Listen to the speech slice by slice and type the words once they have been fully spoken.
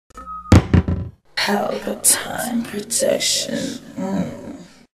Pelpa time protection.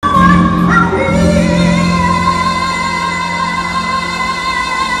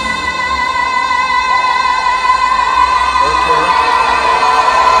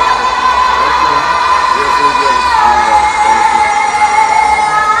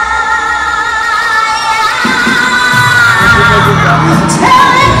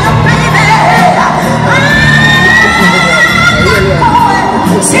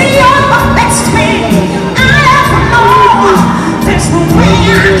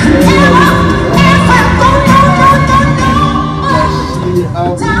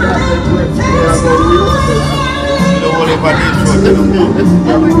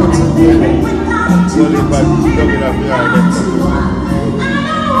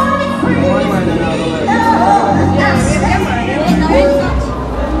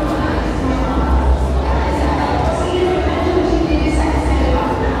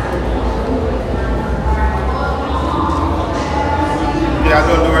 I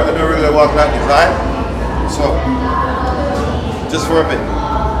don't really want that design, so just for a bit.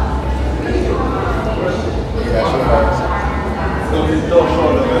 Yeah, sure. Don't show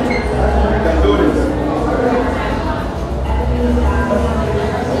them, man. You can do this.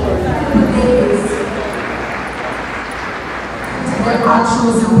 Our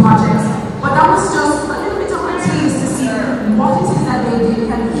chosen projects, but that was just a little bit of a taste to see what it is that they did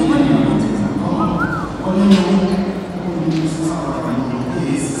and even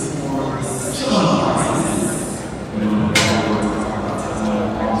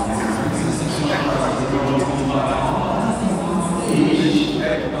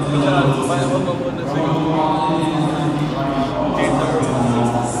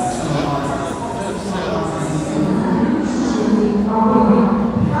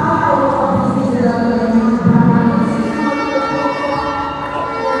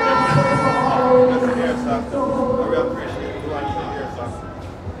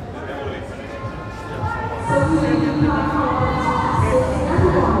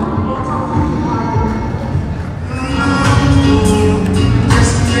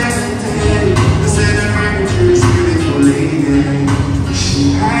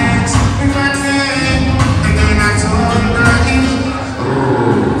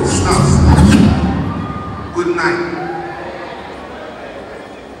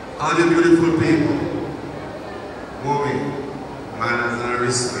all the beautiful people, women, manners and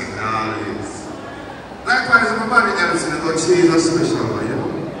respect, always. Likewise, everybody else in the country is a special one, you know?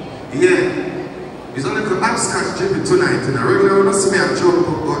 Yeah, it's only called upscotch jibbit tonight, and I really want to see me a jump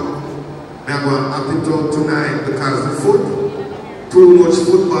up, but I'm going to have it out tonight because the foot, too much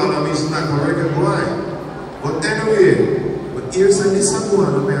football, I mean, it's not a regular boy. But anyway, but here's a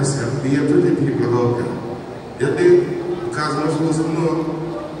disappointment, I'm going to say, be a pretty people out there. You dig? Because I'm supposed to know.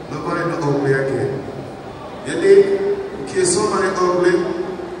 Nobody not ugly again. You dig? In case somebody ugly,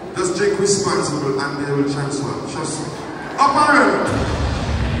 just drink responsible and they will transfer. Trust me. Up and running.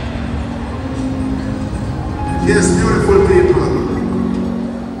 Yes, beautiful people.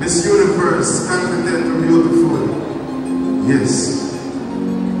 Miss Universe, confident and beautiful. Yes.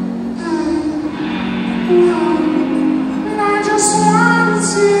 I just want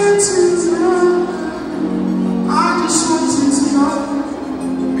you to know. I just want you to know.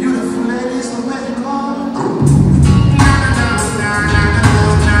 Beautiful ladies, the way you call.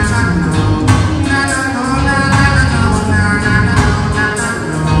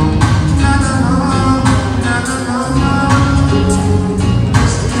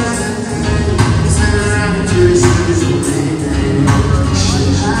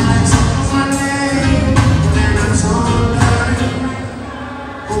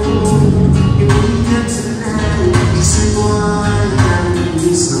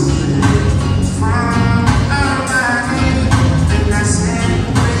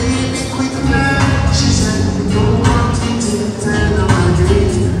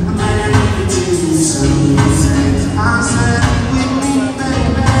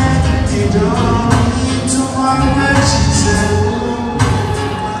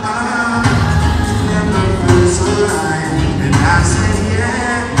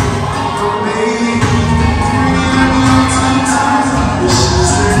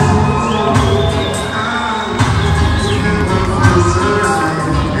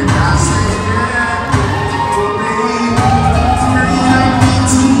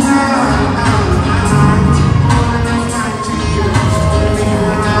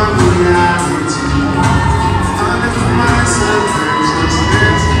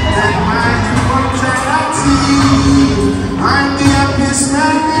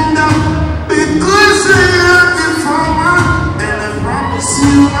 Because I love you for one, and I promise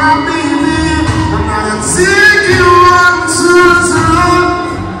you I'll be there. I'm gonna take you on to the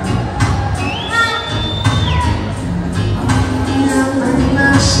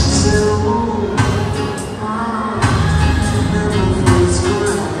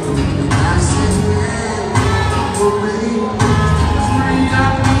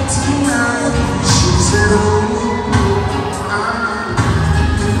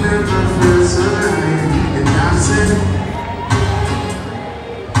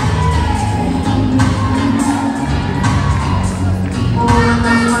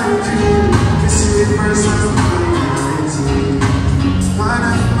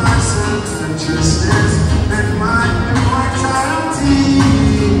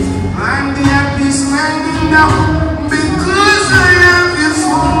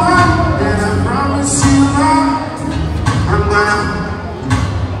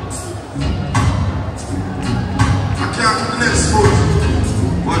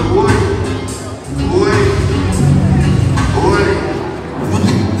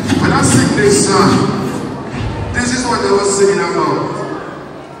this is what I was saying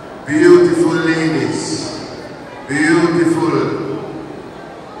about. Beautiful ladies. Beautiful.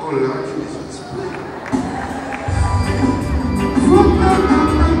 Oh Lord Jesus.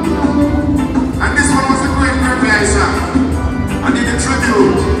 And this one was a great song. I did a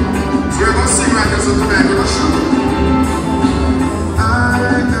tribute. So we're going to sing right there, so tonight we're going to show. I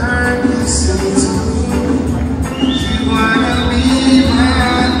heard you say to me, you wanna be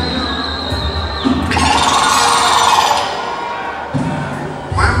mine.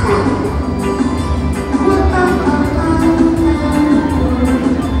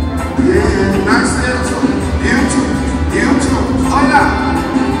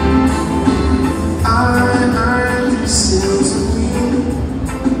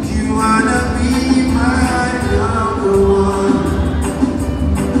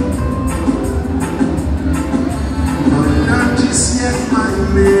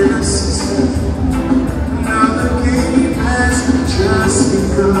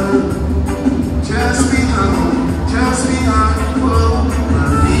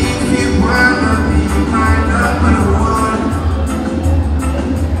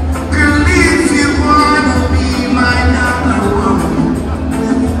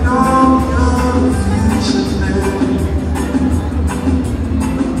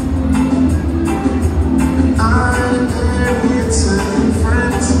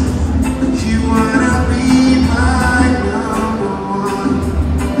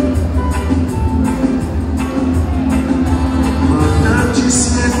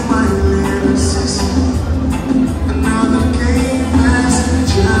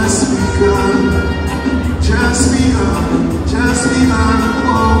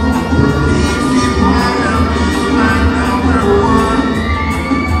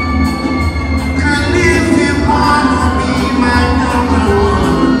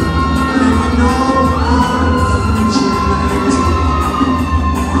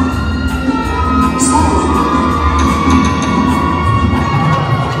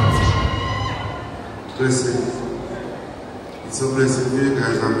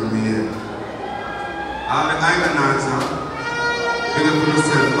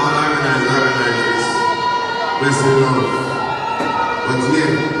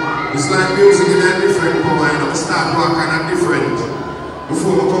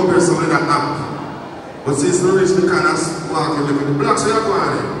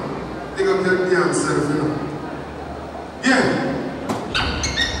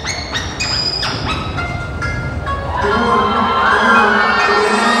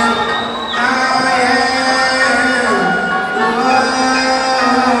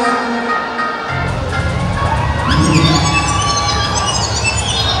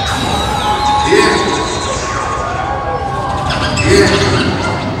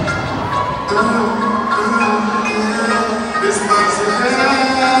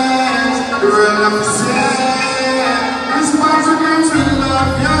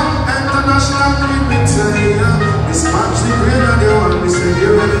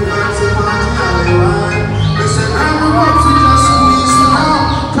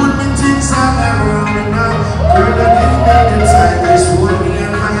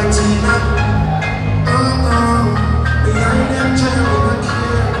 Behind them,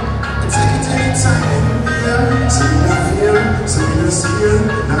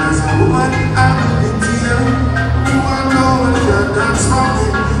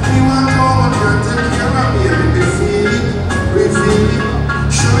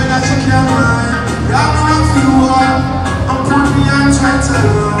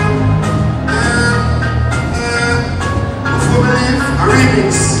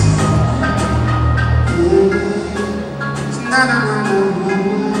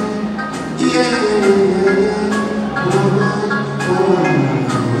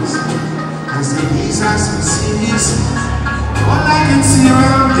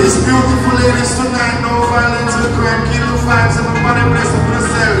 These beautiful ladies tonight, no violence and crime. Keep the vibes and everybody bless up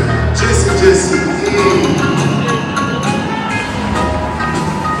yourself. Jesse.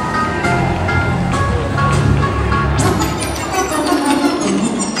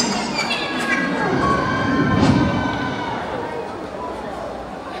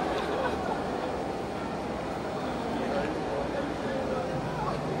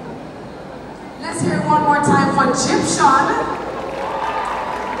 Let's hear it one more time for Gyptian.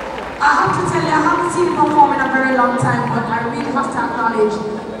 I have to tell you, I haven't seen him perform in a very long time, but I really have to acknowledge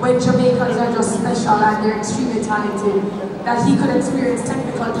when Jamaicans are just special and they're extremely talented, that he could experience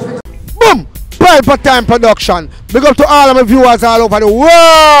technical difficulties. Boom! Pelpa Time production. Big up to all of my viewers all over the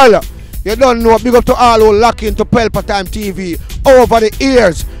world. You don't know. Big up to all who lock into Pelpa Time TV over the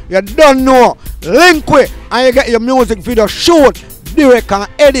years. You don't know. Link with and you get your music video shoot, direct and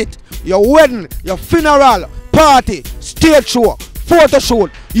edit. Your wedding, your funeral, party, stage show, photo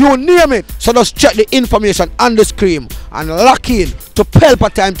shoot, you name it. So just check the information on the screen and lock in to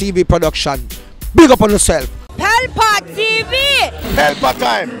Pelpa Time TV production. Big up on yourself. Pelpa TV! Pelpa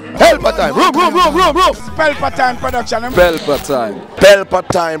Time. Pelpa Time. Room. Pelpa Time production. Pelpa Time. Pelpa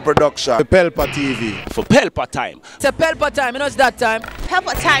Time production. Pelpa TV. For Pelpa Time. It's a Pelpa Time, you know it's that time.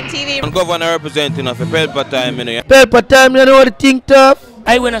 Pelpa Time TV. I'm governor representing of Pelpa Time, you know. Pelpa Time, you know what the thing tough?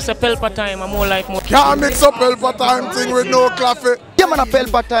 I when I say Pelpa Time, I'm more like more. Can't mix up Pelpa Time thing with no coffee. Yeah, man, a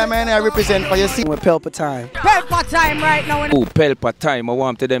Pelpa Time, and I represent for you. See, With Pelpa Time. Pelpa Time right now. Oh, Pelpa Time, I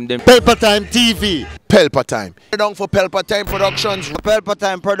want to them. Pelpa Time TV. Pelpa Time. Down for Pelpa Time Productions. Pelpa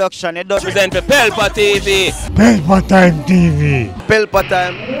Time production. It does Represent for Pelpa TV. Pelpa Time TV. Pelpa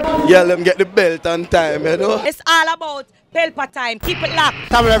Time. Yeah, let them get the belt on time, you know. It's all about Pelpa Time. Keep it locked.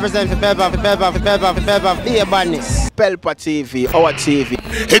 Time represent for Pelpa, be a badness. Pelpa TV, our TV.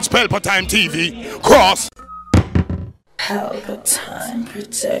 It's Pelpa Time TV. Cross. Pelpa Time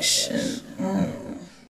protection.